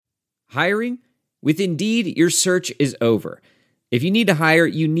Hiring? With Indeed, your search is over. If you need to hire,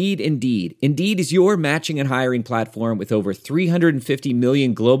 you need Indeed. Indeed is your matching and hiring platform with over 350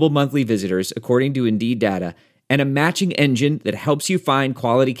 million global monthly visitors, according to Indeed data, and a matching engine that helps you find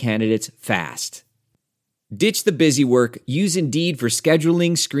quality candidates fast. Ditch the busy work. Use Indeed for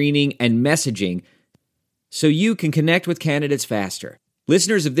scheduling, screening, and messaging so you can connect with candidates faster.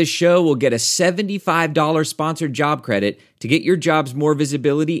 Listeners of this show will get a $75 sponsored job credit to get your jobs more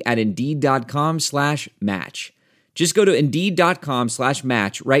visibility at Indeed.com/match. Just go to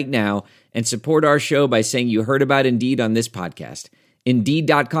Indeed.com/match right now and support our show by saying you heard about Indeed on this podcast.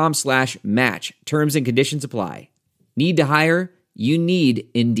 Indeed.com/match. Terms and conditions apply. Need to hire? You need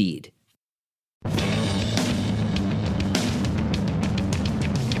Indeed.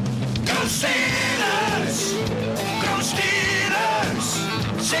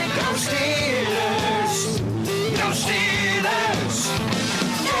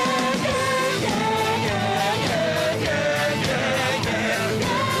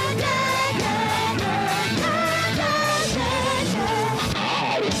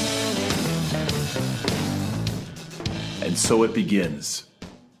 And so it begins.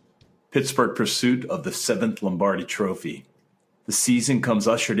 Pittsburgh pursuit of the 7th Lombardi Trophy. The season comes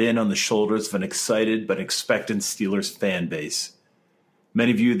ushered in on the shoulders of an excited but expectant Steelers fan base.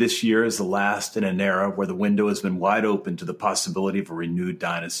 Many view this year as the last in an era where the window has been wide open to the possibility of a renewed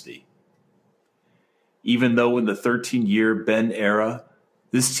dynasty. Even though in the 13-year Ben era,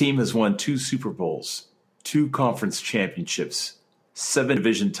 this team has won 2 Super Bowls, 2 conference championships, 7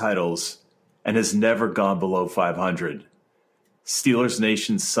 division titles, and has never gone below 500. Steelers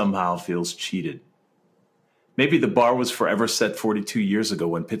Nation somehow feels cheated. Maybe the bar was forever set 42 years ago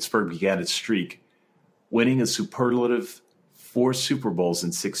when Pittsburgh began its streak, winning a superlative 4 Super Bowls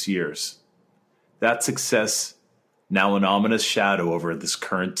in 6 years. That success, now an ominous shadow over this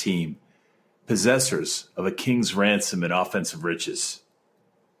current team, possessors of a king's ransom in offensive riches.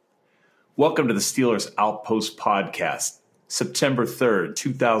 Welcome to the Steelers Outpost Podcast, September 3rd,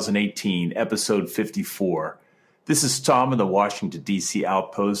 2018, episode 54. This is Tom in the Washington, D.C.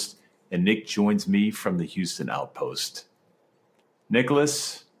 Outpost, and Nick joins me from the Houston Outpost.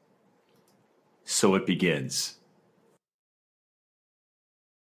 Nicholas, so it begins.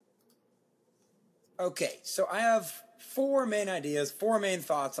 Okay, so I have 4 main ideas, 4 main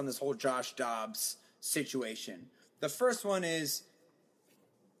thoughts on this whole Josh Dobbs situation. The first one is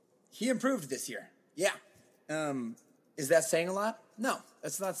he improved this year. Yeah. Is that saying a lot? No,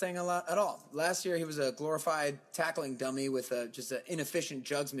 that's not saying a lot at all. Last year, he was a glorified tackling dummy with just an inefficient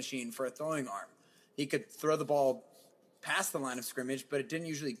jugs machine for a throwing arm. He could throw the ball past the line of scrimmage, but it didn't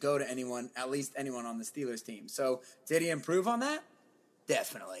usually go to anyone, at least anyone on the Steelers team. So did he improve on that?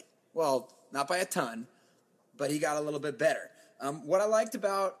 Definitely. Well, not by a ton, but he got a little bit better. What I liked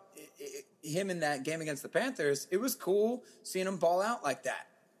about him in that game against the Panthers, it was cool seeing him ball out like that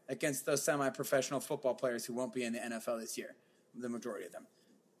against those semi-professional football players who won't be in the NFL this year, the majority of them.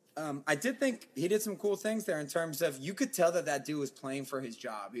 I did think he did some cool things there in terms of you could tell that dude was playing for his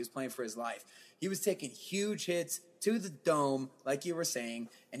job. He was playing for his life. He was taking huge hits to the dome, like you were saying,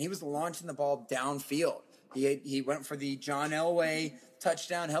 and he was launching the ball downfield. He went for the John Elway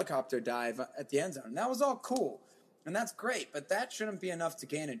touchdown helicopter dive at the end zone. And that was all cool, and that's great, but that shouldn't be enough to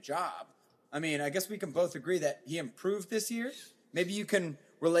gain a job. I mean, I guess we can both agree that he improved this year. Maybe you can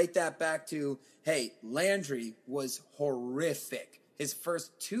relate that back to, hey, Landry was horrific. His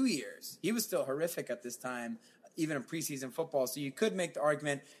first 2 years, he was still horrific at this time, even in preseason football. So you could make the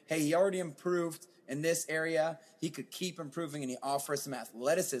argument, hey, he already improved in this area. He could keep improving, and he offers some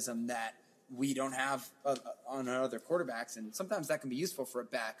athleticism that we don't have on our other quarterbacks, and sometimes that can be useful for a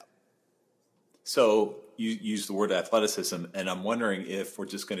backup. So you use the word athleticism, and I'm wondering if we're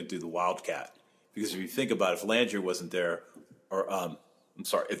just going to do the Wildcat. Because if you think about it, if Landry wasn't there, or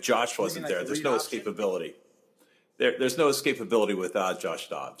if Josh wasn't there, there's no escapability. There's no escapability without Josh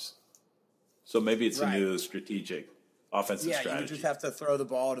Dobbs. So maybe it's a new strategic offensive strategy. Yeah, you just have to throw the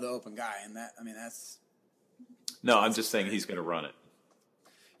ball to the open guy, and that's... No, I'm just saying he's going to run it.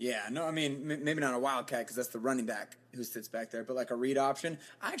 Yeah, no, I mean, maybe not a Wildcat because that's the running back who sits back there, but like a read option.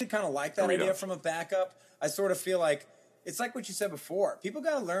 I actually kind of like that idea from a backup. I sort of feel like it's like what you said before. People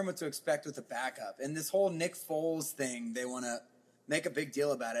got to learn what to expect with a backup. And this whole Nick Foles thing, they want to make a big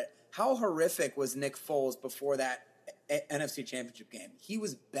deal about it. How horrific was Nick Foles before that NFC Championship game? He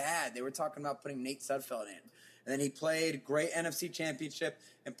was bad. They were talking about putting Nate Sudfeld in. And then he played great NFC Championship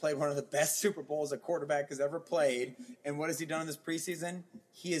and played one of the best Super Bowls a quarterback has ever played. And what has he done in this preseason?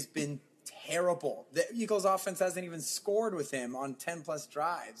 He has been terrible. The Eagles offense hasn't even scored with him on 10-plus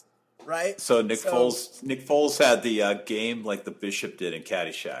drives. right? So Nick Foles had the game like the Bishop did in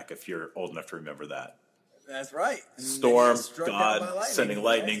Caddyshack, if you're old enough to remember that. That's right. And Storm, struck down by God, sending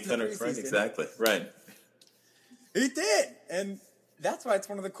lightning, right? thunder, right? Exactly, right. He did, and that's why it's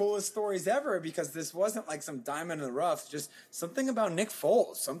one of the coolest stories ever, because this wasn't like some diamond in the rough. Just something about Nick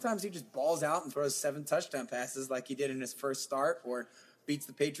Foles. Sometimes he just balls out and throws 7 touchdown passes like he did in his first start, or beats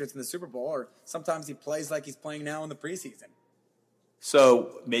the Patriots in the Super Bowl, or sometimes he plays like he's playing now in the preseason.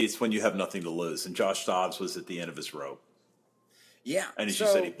 So maybe it's when you have nothing to lose, and Josh Dobbs was at the end of his rope. Yeah. And as you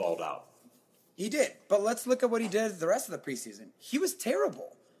said, he balled out. He did, but let's look at what he did the rest of the preseason. He was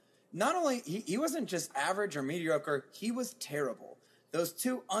terrible. Not only, he wasn't just average or mediocre, he was terrible. Those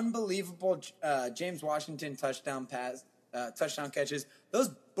 2 unbelievable James Washington touchdown catches, those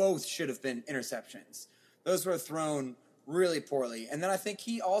both should have been interceptions. Those were thrown really poorly. And then I think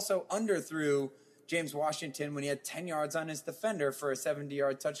he also underthrew James Washington when he had 10 yards on his defender for a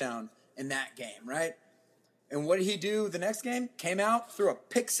 70-yard touchdown in that game, right? And what did he do the next game? Came out, threw a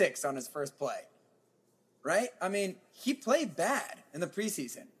pick 6 on his first play, right? I mean, he played bad in the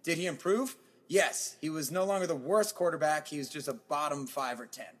preseason. Did he improve? Yes. He was no longer the worst quarterback. He was just a bottom 5 or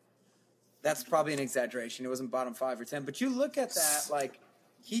 10. That's probably an exaggeration. It wasn't bottom 5 or 10. But you look at that, like,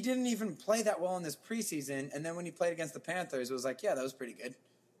 he didn't even play that well in this preseason. And then when he played against the Panthers, it was like, yeah, that was pretty good.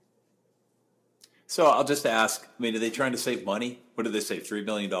 So I'll just ask, I mean, are they trying to save money? What did they say, $3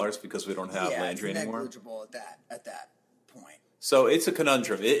 million because we don't have Landry it's anymore? Negligible at that point. So it's a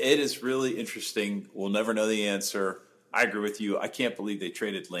conundrum. It is really interesting. We'll never know the answer. I agree with you. I can't believe they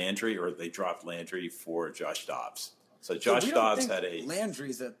traded Landry or they dropped Landry for Josh Dobbs. So Josh Dobbs had a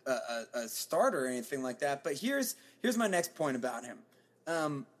Landry's a starter or anything like that. But here's my next point about him.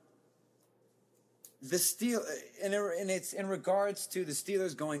 The and it's in regards to the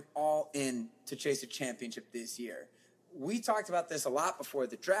Steelers going all in to chase a championship this year. We talked about this a lot before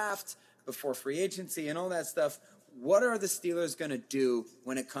the draft, before free agency, and all that stuff. What are the Steelers going to do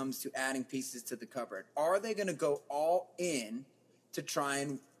when it comes to adding pieces to the cupboard? Are they going to go all in to try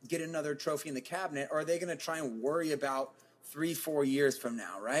and get another trophy in the cabinet, or are they going to try and worry about 3-4 years from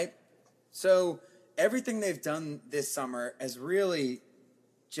now, right? So everything they've done this summer has really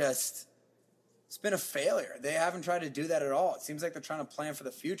just it's been a failure. They haven't tried to do that at all. It seems like they're trying to plan for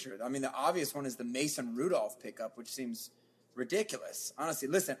the future. I mean, the obvious one is the Mason Rudolph pickup, which seems ridiculous. Honestly,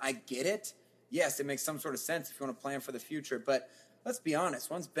 listen, I get it. Yes, it makes some sort of sense if you want to plan for the future. But let's be honest.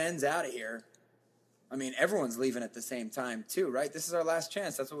 Once Ben's out of here, I mean, everyone's leaving at the same time too, right? This is our last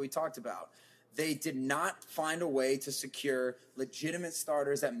chance. That's what we talked about. They did not find a way to secure legitimate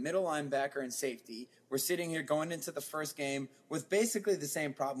starters at middle linebacker and safety. We're sitting here going into the first game with basically the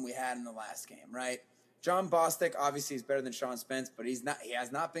same problem we had in the last game, right? John Bostic obviously is better than Sean Spence, but he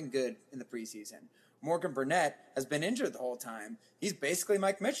has not been good in the preseason. Morgan Burnett has been injured the whole time. He's basically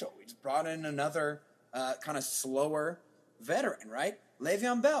Mike Mitchell. We just brought in another kind of slower veteran, right?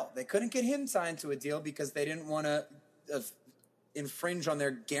 Le'Veon Bell. They couldn't get him signed to a deal because they didn't want to infringe on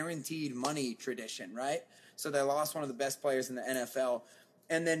their guaranteed money tradition, right? So they lost one of the best players in the NFL.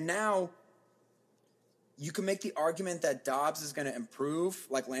 And then now you can make the argument that Dobbs is going to improve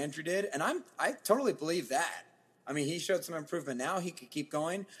like Landry did. And I totally believe that. I mean, he showed some improvement now. He could keep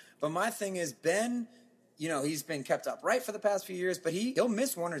going. But my thing is, Ben, you know, he's been kept upright for the past few years, but he'll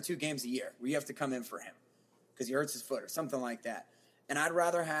miss 1 or 2 games a year where you have to come in for him because he hurts his foot or something like that. And I'd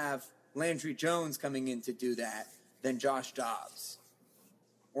rather have Landry Jones coming in to do that than Josh Dobbs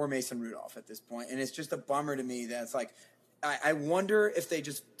or Mason Rudolph at this point. And it's just a bummer to me that it's like, I wonder if they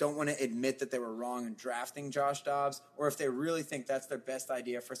just don't want to admit that they were wrong in drafting Josh Dobbs, or if they really think that's their best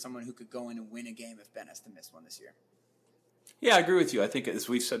idea for someone who could go in and win a game if Ben has to miss one this year. Yeah, I agree with you. I think, as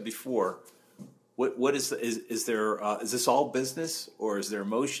we've said before, what is there? Is this all business, or is there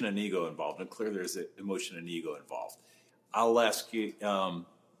emotion and ego involved? And clearly, there's emotion and ego involved. I'll ask you.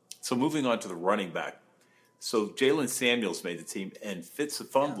 So moving on to the running back. So Jalen Samuels made the team, and Fitz the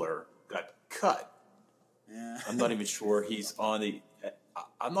Fumbler got cut. Yeah. I'm not even sure he's on the.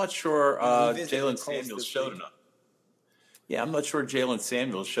 I'm not sure Jalen Samuels showed enough. Yeah, I'm not sure Jalen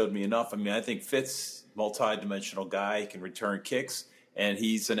Samuels showed me enough. I mean, I think Fitz, multi-dimensional guy, can return kicks, and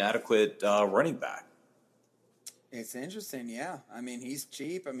he's an adequate running back. It's interesting, yeah. I mean, he's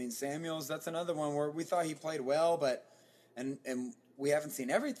cheap. I mean, Samuels, that's another one where we thought he played well, but and we haven't seen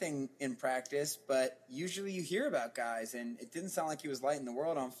everything in practice, but usually you hear about guys, and it didn't sound like he was lighting the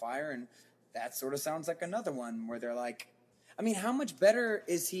world on fire, and that sort of sounds like another one where they're like, I mean, how much better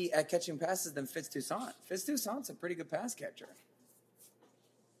is he at catching passes than Fitz Toussaint? Fitz Toussaint's a pretty good pass catcher.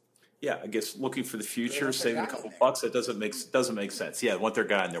 Yeah, I guess looking for the future, saving a couple bucks, that doesn't make sense. Yeah, want their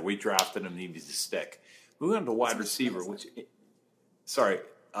guy in there. We drafted him, he needs to stick. Moving on to wide receiver,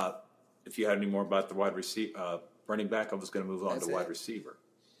 if you had any more about the running back, I was going to move on to wide receiver.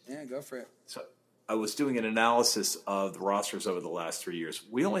 Yeah, go for it. So I was doing an analysis of the rosters over the last 3 years.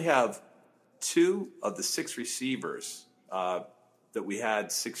 We only have 2 of the 6 receivers that we had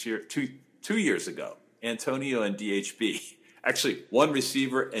 2 years ago, Antonio and DHB. Actually, 1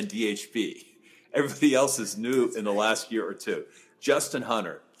 receiver and DHB. Everybody else is new in the last year or 2. Justin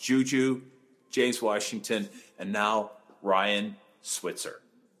Hunter, Juju, James Washington, and now Ryan Switzer.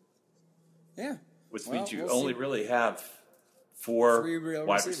 Yeah. Which means you only really have 4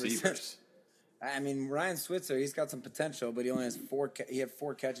 wide receivers. I mean, Ryan Switzer, he's got some potential, but he only has 4. He had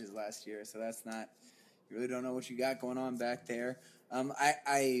 4 catches last year, so that's not. You really don't know what you got going on back there.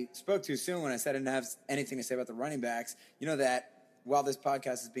 I spoke too soon when I said I didn't have anything to say about the running backs. You know that while this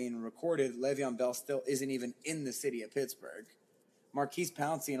podcast is being recorded, Le'Veon Bell still isn't even in the city of Pittsburgh. Marquise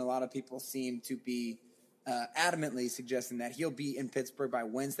Pouncey and a lot of people seem to be adamantly suggesting that he'll be in Pittsburgh by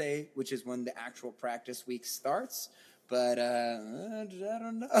Wednesday, which is when the actual practice week starts. But I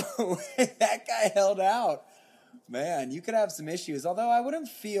don't know. That guy held out. Man, you could have some issues. Although I wouldn't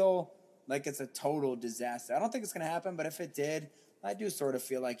feel like it's a total disaster. I don't think it's going to happen, but if it did, I do sort of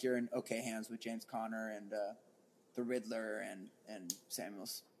feel like you're in okay hands with James Conner and the Riddler and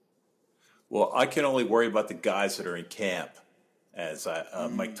Samuels. Well, I can only worry about the guys that are in camp, as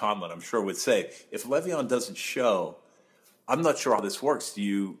Mike Tomlin, I'm sure, would say. If Le'Veon doesn't show, I'm not sure how this works. Do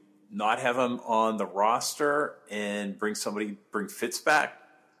you not have him on the roster and bring Fitz back?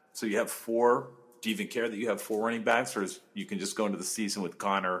 So you have 4. Do you even care that you have 4 running backs, or you can just go into the season with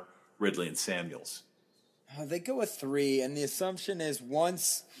Conner, Ridley, and Samuels? They go with 3, and the assumption is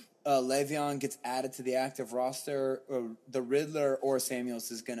once Le'Veon gets added to the active roster, the Riddler or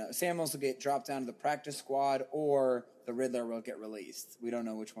Samuels will get dropped down to the practice squad, or the Riddler will get released. We don't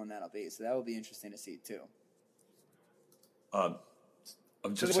know which one that'll be, so that will be interesting to see too. I'm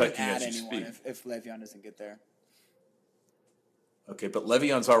just checking checking as you speak. If Le'Veon doesn't get there. Okay, but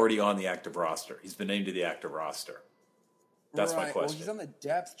Le'Veon's already on the active roster. He's been named to the active roster. That's my question. Well, he's on the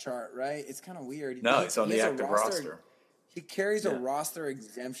depth chart, right? It's kind of weird. No, he's on the active roster. He carries a roster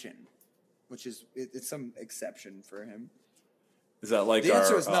exemption, which is it's some exception for him. Is that like the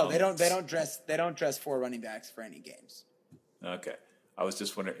answer is no? They don't dress 4 running backs for any games. Okay, I was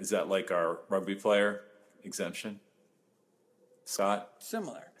just wondering, is that like our rugby player exemption? Scott?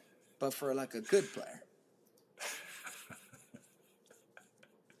 Similar, but for like a good player.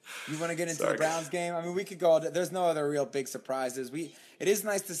 You want to get into the Browns game? I mean, we could go. There's no other real big surprises. It is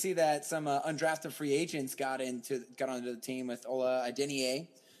nice to see that some undrafted free agents got onto the team with Ola Adeniyi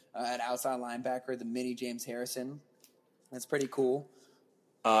at outside linebacker, the mini James Harrison. That's pretty cool.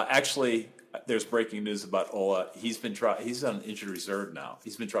 Actually, there's breaking news about Ola. He's on injured reserve now.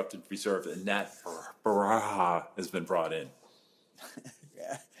 He's been dropped to reserve, and Nat Baraha has been brought in.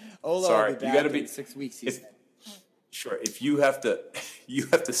 Yeah, Ola will be back in 6 weeks. He said. Sure. If you have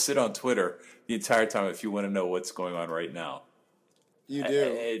to sit on Twitter the entire time if you want to know what's going on right now. You do.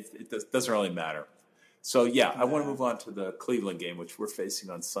 It doesn't really matter. So, I want to move on to the Cleveland game, which we're facing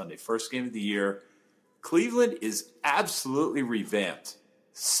on Sunday. First game of the year. Cleveland is absolutely revamped.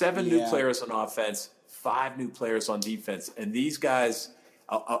 7 new players on offense, 5 new players on defense. And these guys,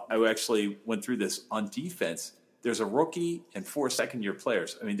 I actually went through this on defense. There's a rookie and 4 second-year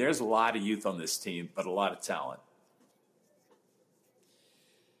players. I mean, there's a lot of youth on this team, but a lot of talent.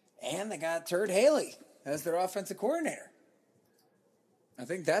 And they got Turd Haley as their offensive coordinator. I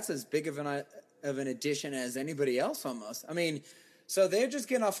think that's as big of an addition as anybody else almost. I mean, so they're just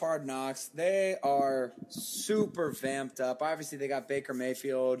getting off Hard Knocks. They are super vamped up. Obviously, they got Baker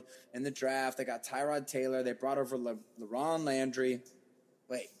Mayfield in the draft. They got Tyrod Taylor. They brought over LaRon Landry.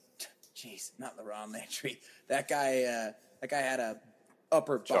 Wait, jeez, not LaRon Landry. That guy had a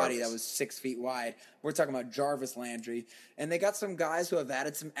upper body that was 6 feet wide. We're talking about Jarvis Landry. And they got some guys who have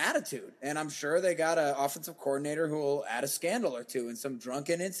added some attitude. And I'm sure they got an offensive coordinator who will add a scandal or two and some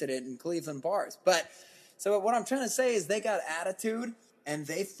drunken incident in Cleveland bars. But so what I'm trying to say is they got attitude and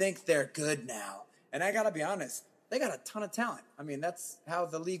they think they're good now. And I got to be honest, they got a ton of talent. I mean, that's how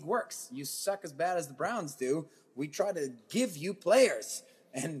the league works. You suck as bad as the Browns do. We try to give you players.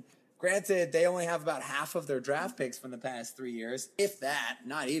 And granted, they only have about half of their draft picks from the past 3 years, if that,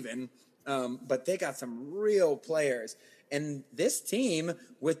 not even. But they got some real players. And this team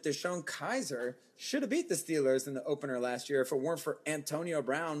with Deshaun Kaiser should have beat the Steelers in the opener last year if it weren't for Antonio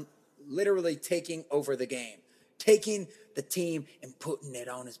Brown literally taking over the game, taking the team and putting it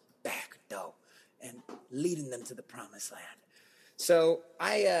on his back, though, and leading them to the promised land. So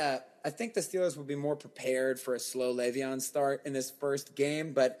I think the Steelers will be more prepared for a slow Le'Veon start in this first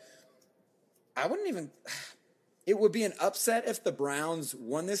game, but I wouldn't even It would be an upset if the Browns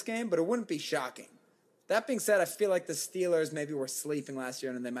won this game, but it wouldn't be shocking. That being said, I feel like the Steelers maybe were sleeping last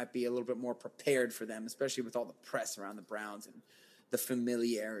year and they might be a little bit more prepared for them, especially with all the press around the Browns and the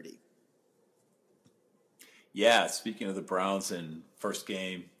familiarity. Yeah, speaking of the Browns and first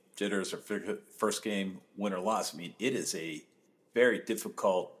game jitters or first game win or loss, I mean, it is a very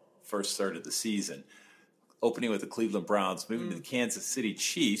difficult first third of the season. Opening with the Cleveland Browns, moving to the Kansas City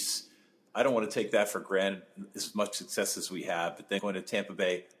Chiefs. I don't want to take that for granted, as much success as we have, but then going to Tampa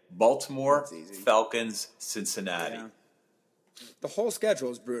Bay, Baltimore, Falcons, Cincinnati. Yeah. The whole schedule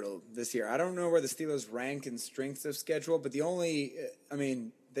is brutal this year. I don't know where the Steelers rank in strengths of schedule, but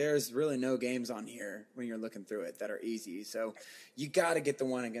there's really no games on here when you're looking through it that are easy. So you got to get the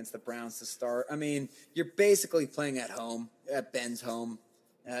one against the Browns to start. I mean, you're basically playing at home, at Ben's home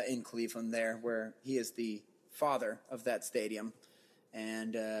in Cleveland there, where he is the father of that stadium.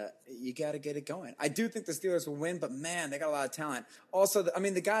 And you got to get it going. I do think the Steelers will win, but, man, they got a lot of talent. Also,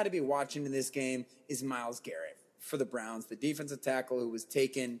 the guy to be watching in this game is Myles Garrett for the Browns, the defensive tackle who was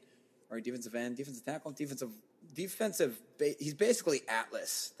taken – or defensive end, defensive tackle, defensive – he's basically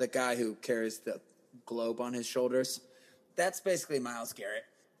Atlas, the guy who carries the globe on his shoulders. That's basically Myles Garrett.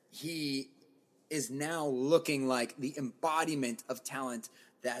 He is now looking like the embodiment of talent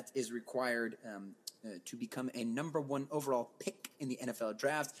that is required to become a number 1 overall pick in the NFL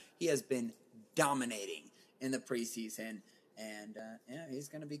draft. He has been dominating in the preseason, and he's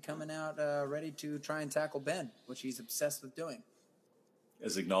going to be coming out ready to try and tackle Ben, which he's obsessed with doing.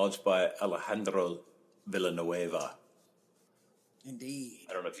 As acknowledged by Alejandro Villanueva. Indeed.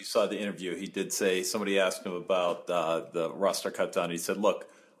 I don't know if you saw the interview. He did say, somebody asked him about the roster cut down. He said, look,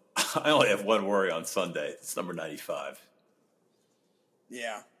 I only have one worry on Sunday. It's number 95.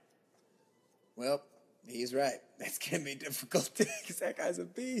 Yeah. Well, he's right. That's going to be difficult because that guy's a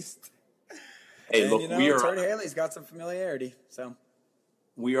beast. Hey, and, look, Todd Haley's got some familiarity. So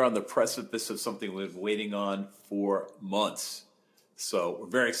we are on the precipice of something we've been waiting on for months. So we're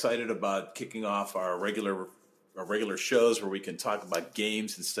very excited about kicking off our regular shows where we can talk about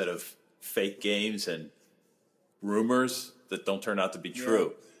games instead of fake games and rumors that don't turn out to be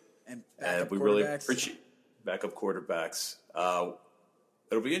true. And we really appreciate backup quarterbacks.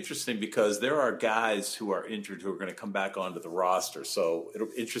 It'll be interesting because there are guys who are injured who are going to come back onto the roster. So it'll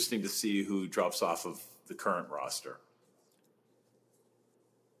be interesting to see who drops off of the current roster.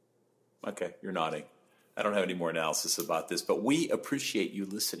 Okay, you're nodding. I don't have any more analysis about this, but we appreciate you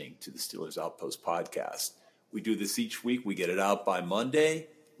listening to the Steelers Outpost podcast. We do this each week. We get it out by Monday,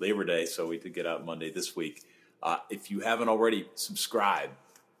 Labor Day, so we did get out Monday this week. If you haven't already subscribed,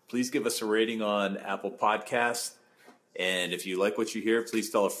 please give us a rating on Apple Podcasts. And if you like what you hear, please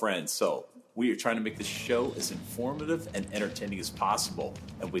tell a friend. So we are trying to make this show as informative and entertaining as possible.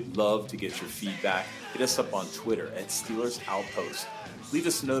 And we'd love to get your feedback. Hit us up on Twitter at Steelers Outpost. Leave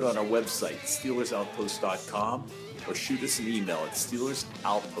us a note on our website, SteelersOutpost.com, or shoot us an email at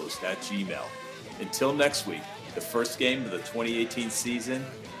SteelersOutpost@gmail. Until next week, the first game of the 2018 season.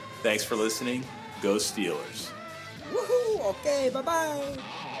 Thanks for listening. Go Steelers. Woohoo! Okay, bye-bye.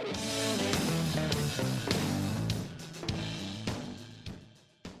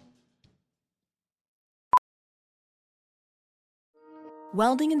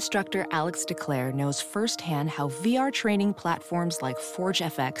 Welding instructor Alex DeClaire knows firsthand how VR training platforms like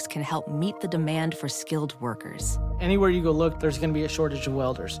ForgeFX can help meet the demand for skilled workers. Anywhere you go look, there's going to be a shortage of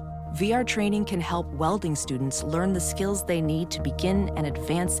welders. VR training can help welding students learn the skills they need to begin and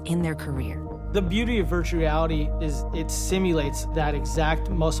advance in their career. The beauty of virtual reality is it simulates that exact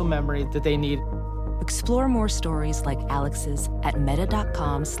muscle memory that they need. Explore more stories like Alex's at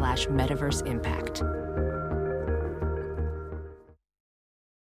meta.com/metaverseimpact.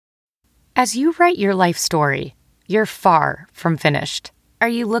 As you write your life story, you're far from finished. Are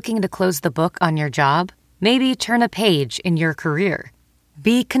you looking to close the book on your job? Maybe turn a page in your career?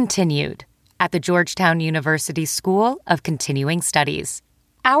 Be continued at the Georgetown University School of Continuing Studies.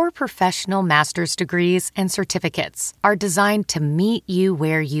 Our professional master's degrees and certificates are designed to meet you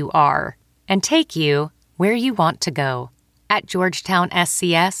where you are and take you where you want to go. At Georgetown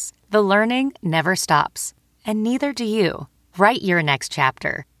SCS, the learning never stops, and neither do you. Write your next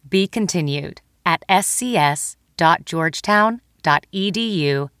chapter. Be continued at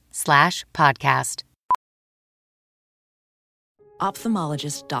scs.georgetown.edu/podcast.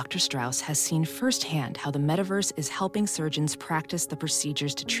 Ophthalmologist Dr. Strauss has seen firsthand how the metaverse is helping surgeons practice the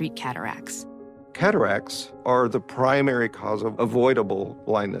procedures to treat cataracts. Cataracts are the primary cause of avoidable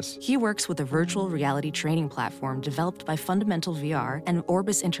blindness. He works with a virtual reality training platform developed by Fundamental VR and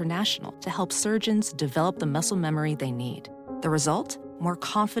Orbis International to help surgeons develop the muscle memory they need. The result? more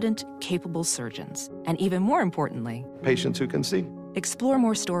confident, capable surgeons. And even more importantly, Patients who can see. explore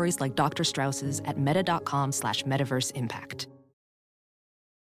more stories like Dr. Strauss's at meta.com/metaverse impact.